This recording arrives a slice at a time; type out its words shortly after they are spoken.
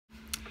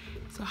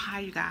So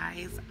hi you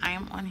guys, I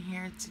am on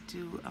here to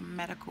do a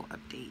medical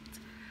update.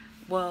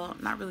 Well,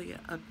 not really an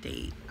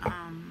update.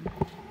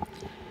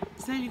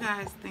 So you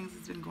guys, things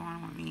has been going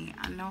on with me.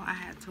 I know I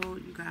had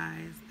told you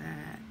guys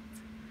that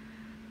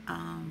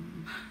I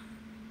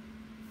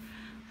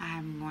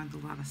have been going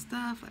through a lot of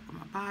stuff, like on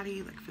my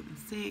body, like feeling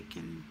sick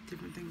and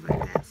different things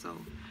like that. So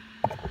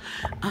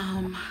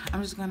I'm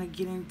just gonna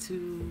get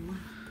into.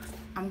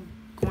 I'm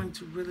going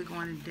to really go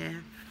in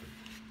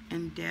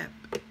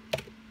depth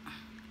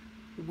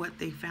what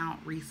they found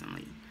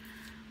recently.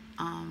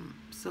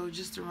 So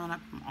just to run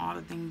up from all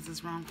the things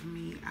that's wrong for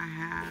me, I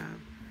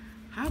have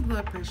high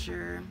blood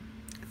pressure,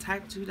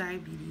 type 2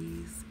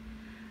 diabetes,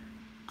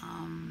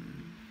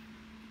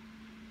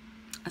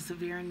 a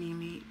severe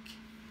anemic,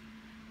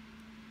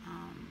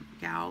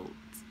 gout,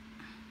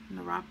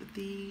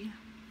 neuropathy,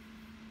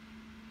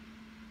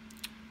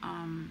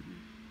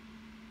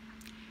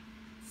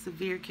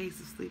 severe case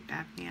of sleep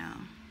apnea,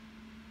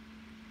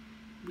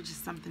 which is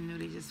something new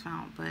they just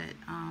found, but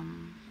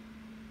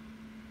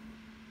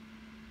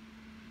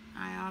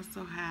I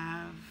also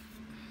have,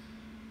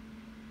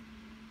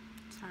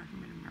 it's hard for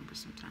me to remember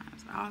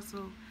sometimes. I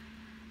also,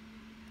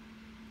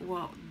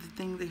 well, the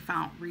thing they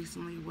found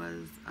recently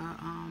was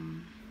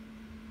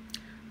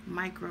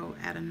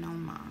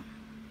microadenoma,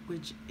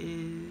 which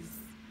is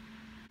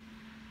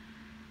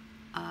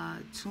a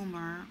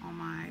tumor on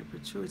my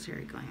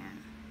pituitary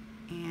gland,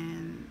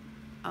 and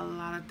a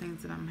lot of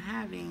things that I'm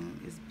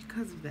having is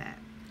because of that.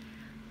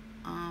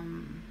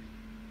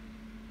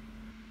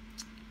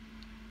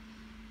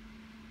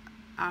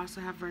 I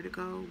also have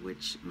vertigo,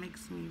 which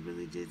makes me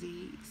really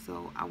dizzy,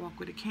 so I walk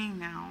with a cane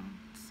now.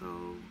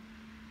 So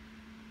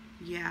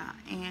yeah,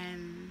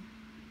 and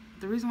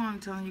the reason why I'm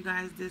telling you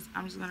guys this,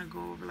 I'm just gonna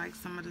go over like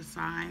some of the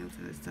signs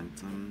and the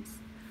symptoms.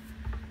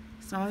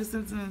 Some of the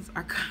symptoms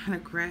are kind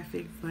of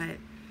graphic, but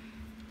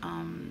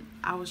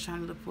I was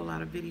trying to look for a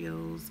lot of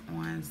videos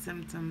on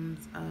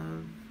symptoms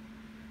of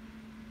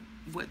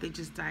what they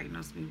just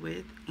diagnosed me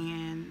with,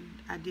 and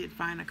I did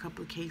find a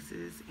couple of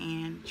cases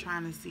and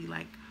trying to see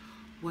like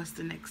what's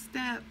the next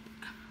step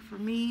for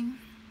me.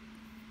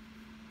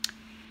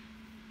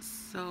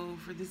 So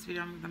for this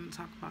video, I'm going to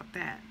talk about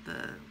that,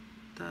 the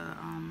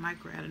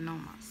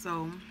microadenoma.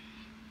 So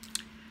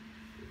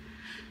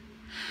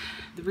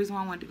the reason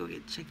why I wanted to go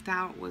get checked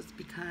out was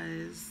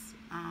because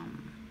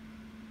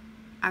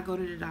I go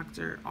to the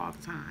doctor all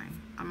the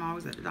time. I'm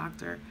always at the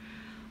doctor.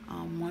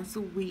 Once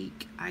a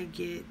week I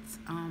get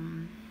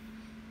iron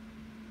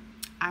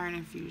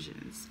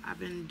infusions. I've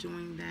been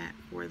doing that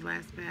for the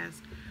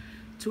past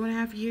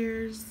 2.5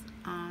 years.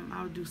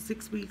 I'll do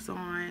 6 weeks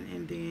on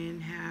and then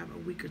have a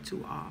week or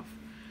 2 off.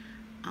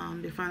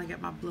 They finally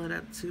got my blood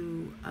up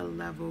to a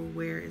level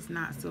where it's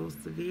not so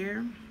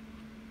severe,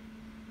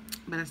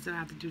 but I still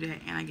have to do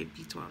that, and I get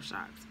B12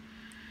 shots.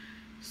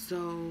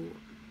 So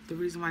the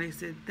reason why they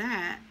said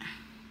that,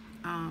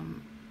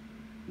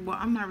 well,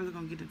 I'm not really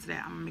gonna get into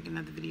that. I'm gonna make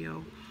another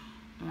video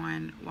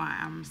on why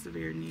I'm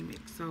severe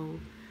anemic. So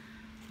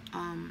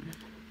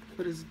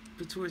but it's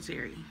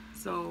pituitary.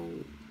 So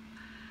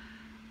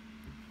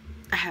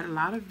I had a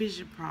lot of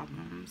vision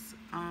problems.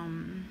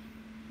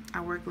 I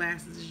wear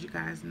glasses, as you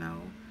guys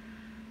know.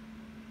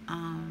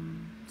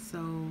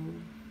 So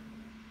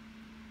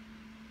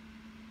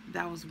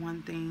that was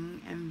one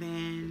thing, and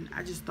then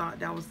I just thought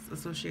that was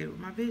associated with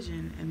my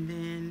vision. And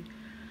then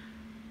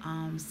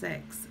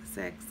sex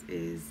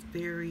is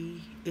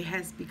it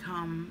has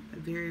become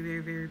very, very,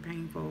 very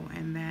painful,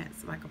 and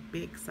that's like a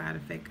big side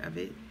effect of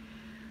it.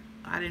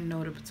 I didn't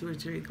know the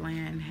pituitary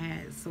gland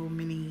had so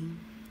many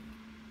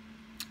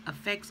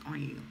effects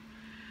on you,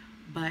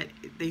 but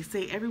they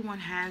say everyone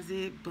has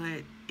it,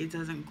 but it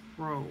doesn't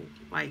grow.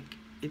 Like,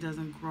 it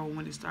doesn't grow.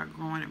 When it starts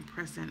growing and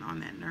pressing on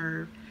that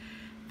nerve,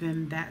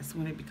 then that's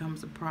when it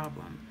becomes a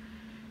problem.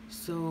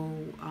 So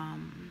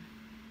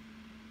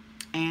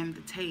and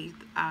the taste,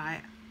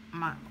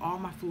 all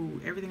my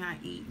food, everything I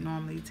eat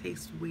normally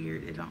tastes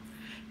weird. It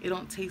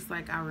don't taste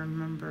like I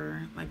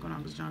remember, like when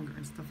I was younger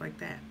and stuff like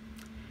that.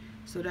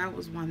 So that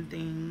was one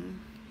thing.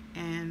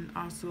 And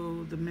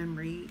also the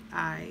memory.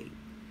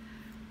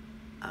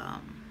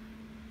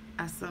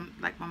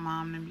 Like my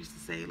mom and them used to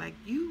say, like,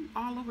 you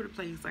all over the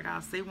place. Like,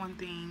 I'll say one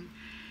thing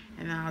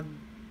and I'll,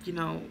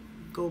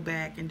 go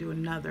back and do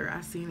another.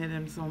 I seen it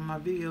in some of my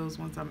videos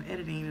once I'm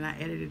editing, and I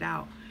edit it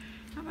out.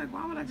 I'm like,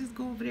 why would I just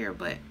go over there?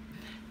 But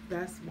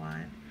that's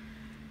one.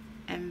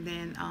 And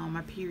then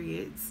my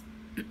periods.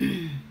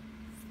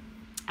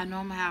 I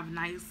normally have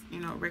nice,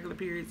 regular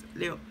periods.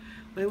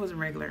 But it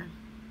wasn't regular.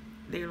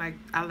 They're like,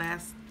 I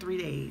last 3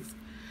 days.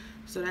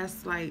 So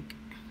that's like,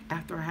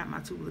 after I had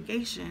my tube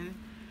ligation,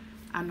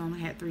 I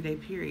normally had 3-day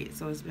periods.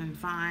 So it's been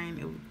fine.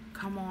 It would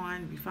come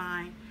on, be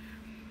fine.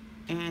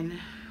 And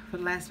for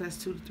the last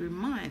 2 to 3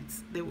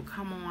 months, they would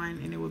come on,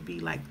 and it would be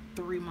like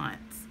 3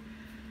 months.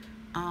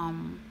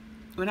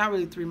 Well, not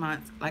really 3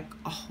 months, like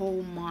a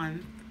whole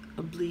month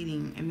of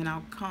bleeding, and then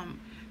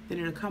then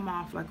it'll come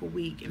off like a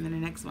week, and then the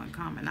next one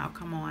come, and I'll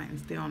come on and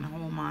stay on the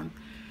whole month.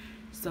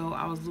 So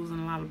I was losing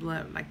a lot of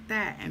blood like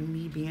that, and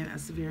me being a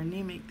severe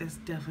anemic, that's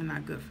definitely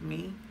not good for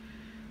me.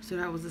 So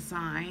that was a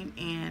sign.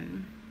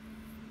 And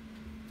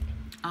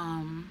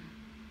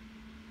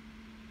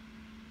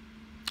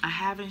I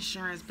have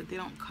insurance, but they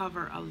don't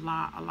cover a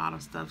lot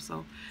of stuff.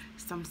 So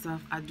some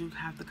stuff I do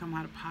have to come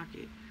out of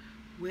pocket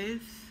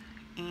with.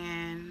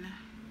 And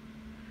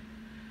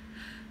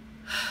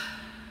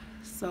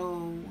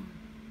so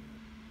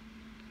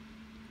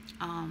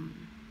I'm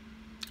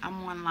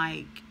on,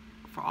 like,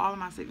 for all of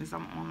my sickness,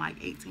 I'm on like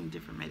 18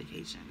 different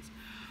medications,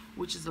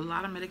 which is a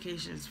lot of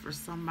medications for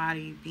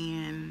somebody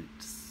being,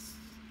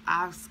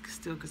 I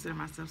still consider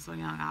myself so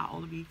young. I'll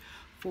only be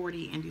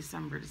 40 in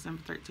December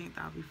 13th,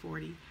 I'll be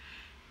 40.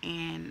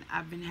 And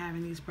I've been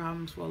having these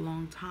problems for a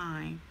long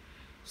time.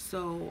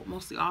 So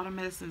mostly all the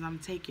medicines I'm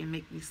taking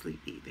make me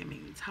sleepy. They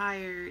make me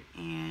tired,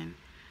 and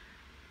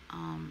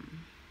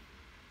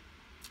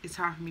it's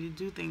hard for me to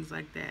do things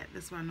like that.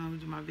 That's why I normally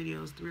do my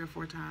videos 3 or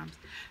 4 times.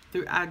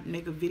 I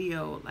make a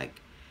video, like,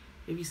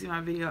 if you see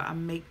my video, I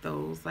make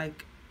those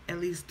like at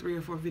least 3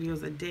 or 4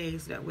 videos a day,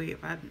 so that way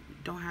if I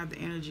don't have the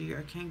energy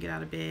or can't get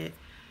out of bed,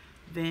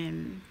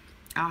 then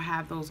I'll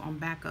have those on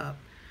backup.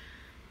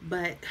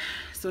 But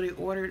so they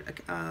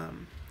ordered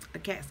a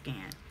CAT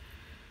scan.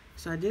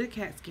 So I did a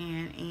CAT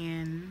scan,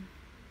 and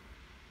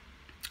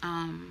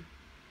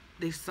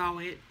they saw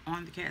it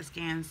on the CAT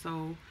scan,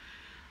 so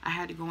I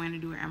had to go in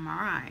and do an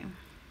MRI.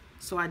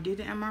 So I did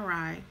the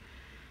MRI,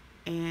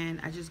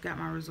 and I just got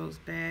my results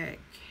back,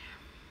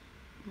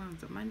 when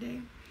was it,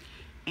 Monday?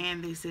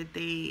 And they said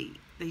they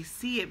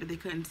see it, but they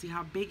couldn't see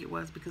how big it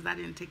was because I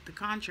didn't take the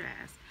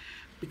contrast,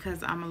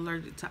 because I'm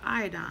allergic to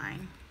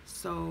iodine.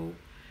 So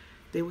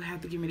they would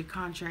have to give me the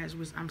contrast,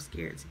 which I'm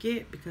scared to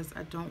get because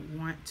I don't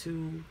want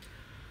to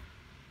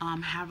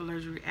have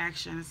allergic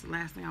reaction. It's the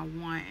last thing I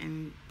want,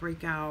 and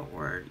break out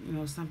or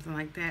something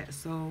like that.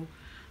 So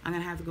I'm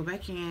gonna have to go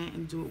back in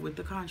and do it with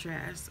the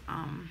contrast.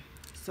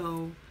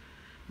 So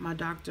my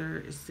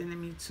doctor is sending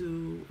me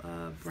to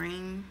a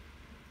brain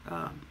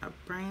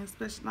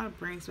specialist, not a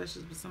brain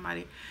specialist, but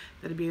somebody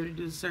that'll be able to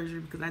do the surgery,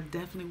 because I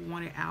definitely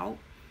want it out.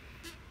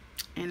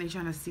 And they're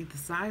trying to see the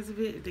size of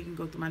it, if they can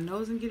go through my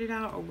nose and get it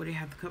out, or would they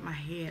have to cut my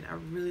head. I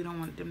really don't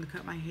want them to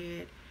cut my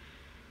head.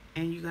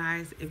 And you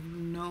guys, if you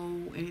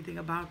know anything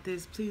about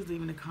this, please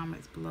leave in the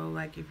comments below.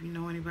 Like, if you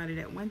know anybody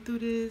that went through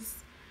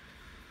this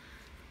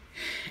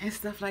and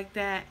stuff like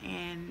that.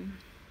 And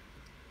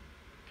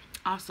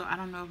also, I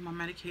don't know if my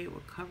Medicaid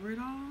will cover it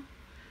all,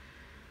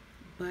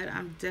 but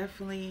I'm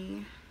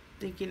definitely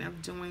thinking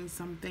of doing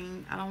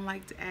something. I don't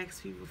like to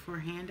ask people for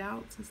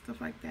handouts and stuff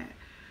like that,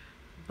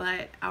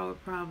 but I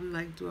would probably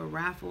like do a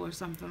raffle or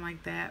something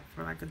like that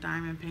for like a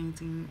diamond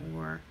painting,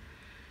 or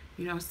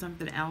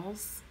something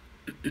else.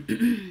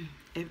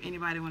 If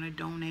anybody want to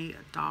donate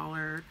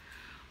 $1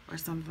 or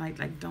something,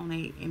 like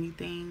donate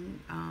anything,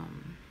 I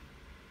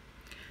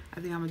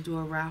think I'm gonna do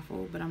a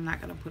raffle, but I'm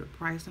not gonna put a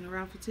price on the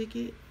raffle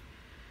ticket.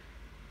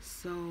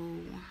 So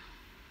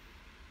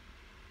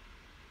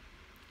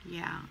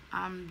yeah,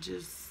 I'm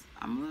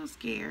a little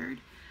scared.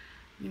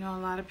 A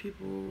lot of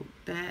people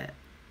that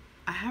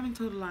I haven't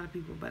told a lot of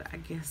people, but I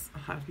guess a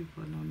lot of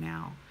people know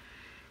now,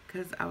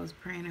 because I was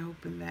praying and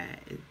hoping that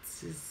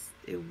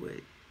it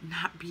would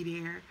not be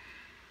there.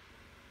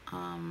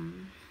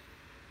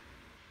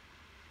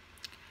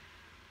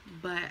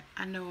 But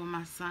I know with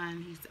my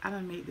son, I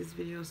done made this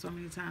video so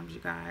many times, you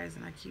guys,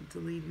 and I keep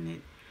deleting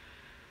it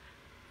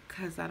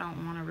because I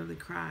don't want to really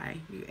cry.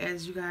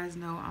 As you guys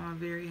know, I'm a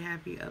very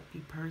happy,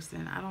 upbeat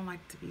person. I don't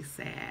like to be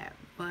sad,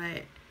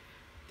 but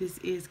this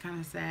is kind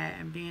of sad,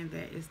 and being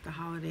that it's the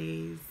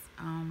holidays,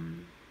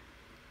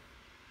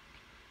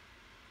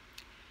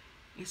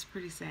 it's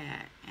pretty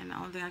sad. And the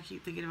only thing I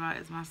keep thinking about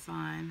is my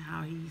son,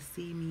 how he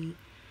see me,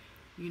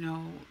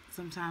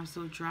 sometimes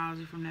so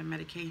drowsy from that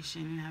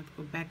medication, and have to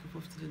go back and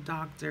forth to the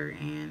doctor.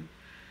 And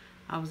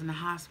I was in the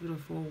hospital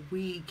for a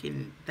week,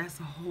 and that's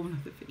a whole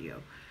nother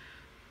video.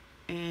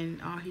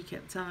 And all he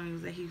kept telling me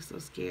was that he was so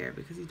scared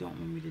because he don't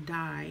want me to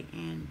die.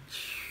 And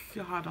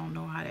y'all don't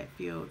know how that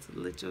feels, to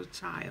let your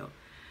child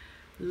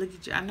look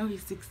at you. I know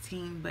he's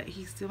 16, but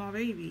he's still my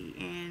baby.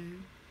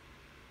 And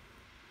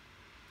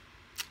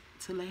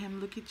to let him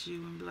look at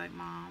you and be like,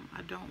 Mom,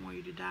 I don't want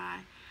you to die.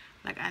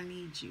 Like, I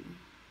need you.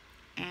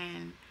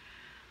 And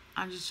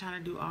I'm just trying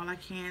to do all I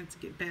can to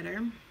get better.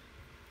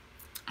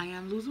 I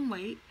am losing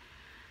weight.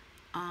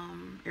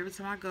 Every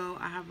time I go,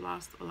 I have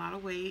lost a lot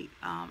of weight.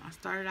 I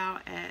started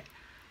out at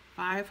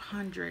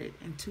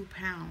 502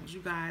 pounds.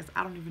 You guys,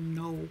 I don't even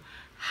know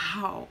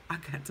how I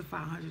got to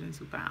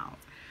 502 pounds.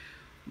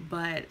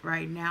 But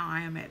right now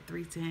I am at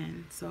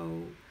 310.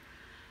 So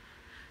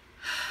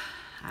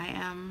I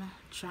am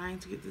trying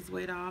to get this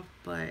weight off,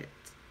 but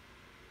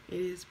it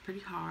is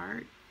pretty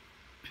hard.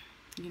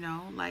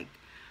 Like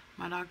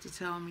my doctor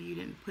telling me, you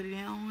didn't put it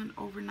on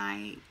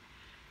overnight.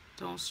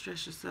 Don't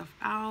stress yourself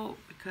out,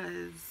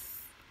 because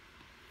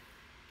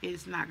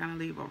it's not going to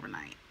leave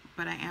overnight.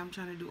 But I am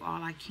trying to do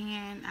all I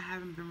can. I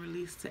haven't been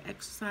released to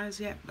exercise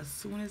yet, but as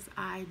soon as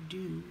I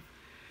do,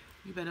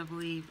 you better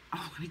believe I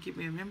want to get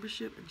me a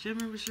membership, a gym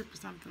membership or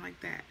something like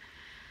that.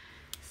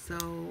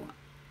 So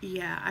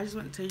yeah, I just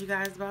want to tell you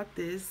guys about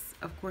this.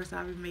 Of course,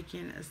 I'll be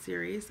making a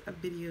series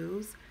of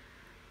videos,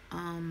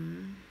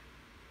 and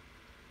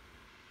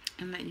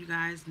let you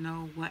guys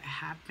know what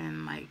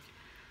happened,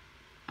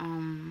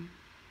 um,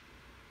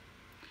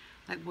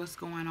 like what's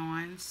going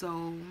on.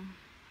 So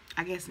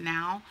I guess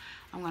now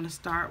I'm gonna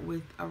start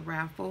with a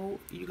raffle.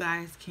 You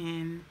guys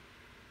can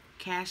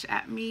cash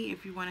at me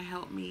if you want to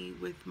help me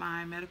with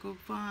my medical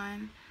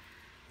fund.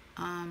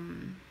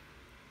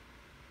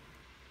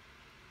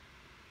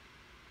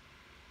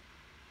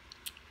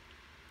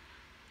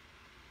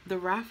 The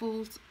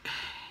raffles,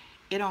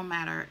 it don't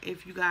matter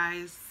if you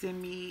guys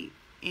send me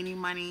any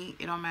money.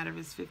 It don't matter if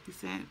it's 50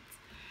 cents.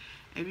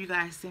 If you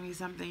guys send me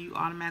something, you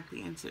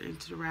automatically enter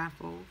into the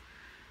raffle.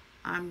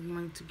 I'm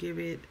going to give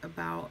it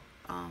about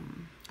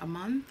a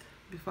month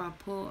before I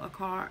pull a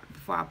card,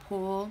 before I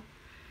pull.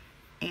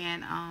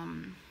 And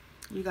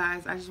you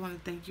guys, I just want to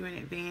thank you in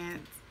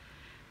advance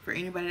for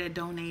anybody that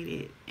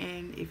donated.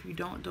 And if you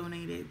don't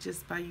donate it,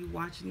 just by you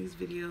watching these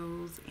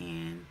videos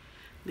and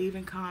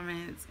leaving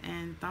comments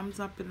and thumbs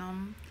up in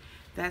them,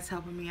 that's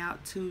helping me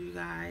out too, you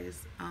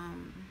guys.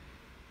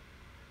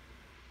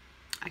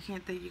 I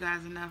can't thank you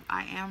guys enough.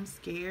 I am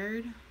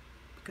scared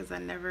because I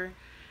never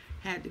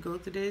had to go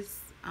through this.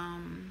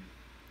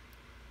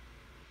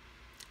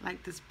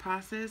 Like this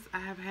process. I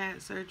have had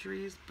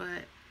surgeries,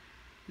 but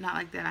not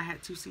like that. I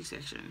had 2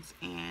 C-sections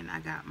and I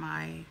got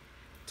my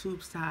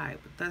tubes tied,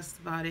 but that's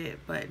about it.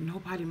 But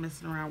nobody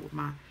messing around with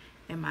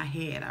in my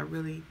head. I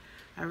really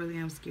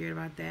am scared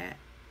about that.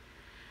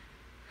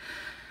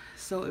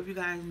 So if you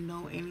guys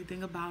know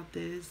anything about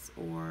this,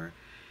 or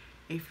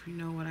if you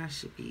know what I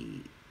should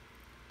be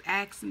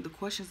asking, the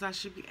questions I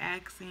should be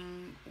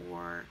asking,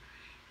 or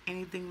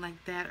anything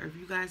like that, or if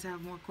you guys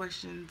have more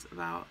questions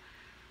about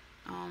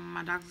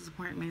my doctor's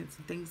appointments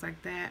and things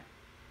like that,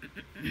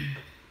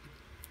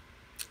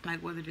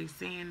 like whether they're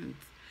saying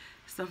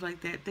stuff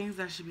like that, things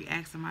I should be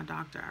asking my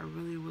doctor, I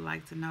really would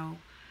like to know.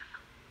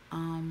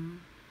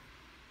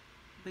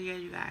 But yeah,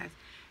 you guys,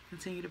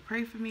 continue to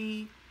pray for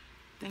me.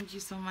 Thank you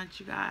so much,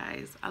 you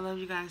guys. I love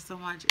you guys so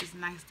much. It's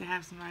nice to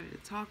have somebody to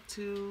talk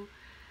to.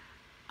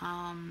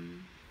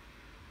 And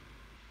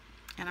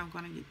I'm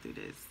going to get through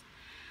this.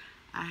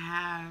 I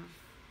have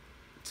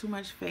too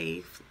much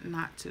faith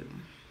not to.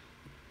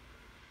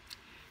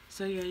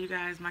 So yeah, you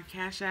guys, my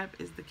Cash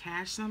App is the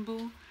cash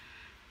symbol.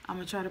 I'm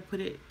going to try to put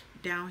it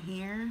down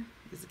here.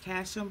 It's a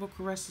cash symbol,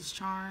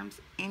 corestascharms.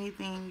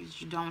 Anything that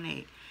you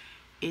donate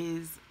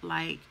is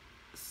like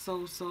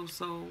so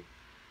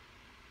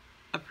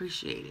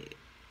appreciated.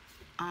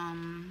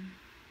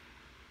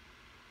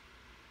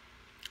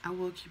 I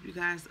will keep you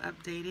guys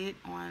updated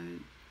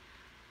on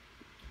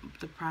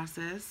the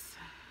process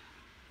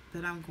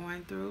that I'm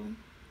going through.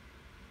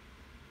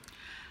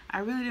 I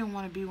really didn't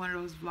want to be one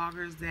of those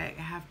vloggers that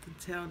have to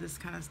tell this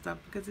kind of stuff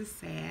because it's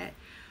sad,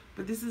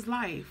 but this is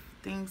life.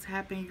 Things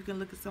happen. You can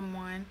look at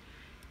someone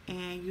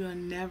and you'll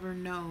never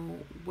know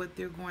what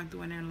they're going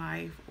through in their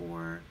life,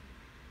 or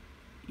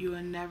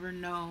you'll never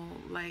know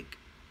like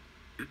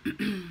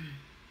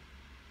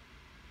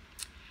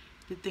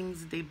the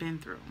things that they've been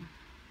through.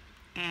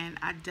 And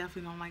I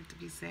definitely don't like to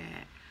be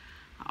sad.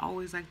 I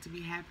always like to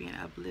be happy and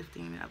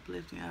uplifting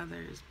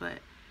others, but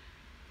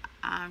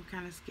I'm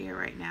kind of scared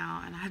right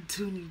now, and I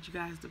do need you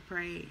guys to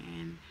pray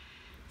and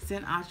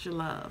send out your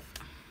love.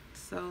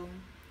 So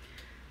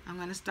I'm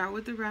going to start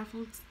with the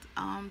raffles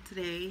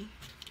today.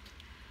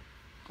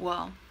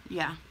 Well,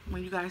 yeah,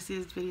 when you guys see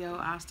this video,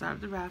 I'll start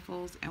the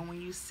raffles, and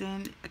when you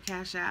send a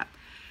Cash App,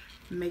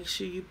 make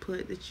sure you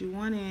put that you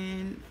want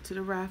in to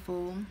the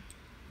raffle.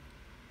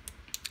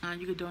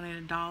 You could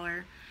donate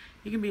 $1.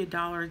 You can be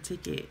 $1 a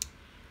ticket,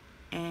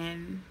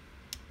 and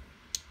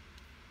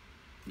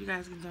you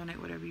guys can donate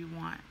whatever you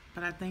want.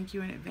 But I thank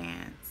you in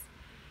advance,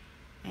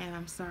 and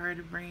I'm sorry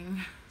to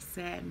bring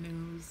sad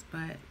news,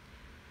 but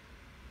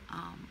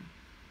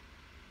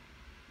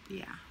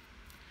yeah,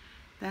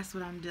 that's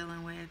what I'm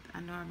dealing with.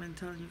 I know I've been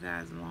telling you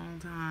guys a long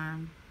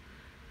time,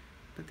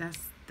 but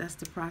that's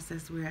the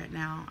process we're at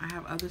now. I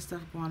have other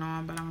stuff going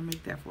on, but I'm gonna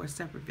make that for a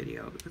separate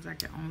video because I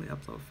can only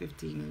upload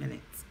 15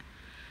 minutes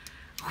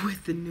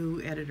with the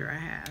new editor I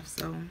have.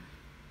 So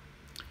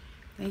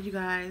thank you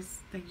guys.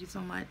 Thank you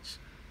so much.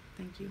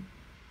 Thank you.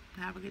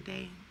 Have a good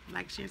day.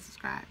 Like, share,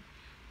 subscribe.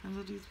 Thumbs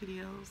up these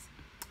videos.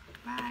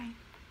 Bye.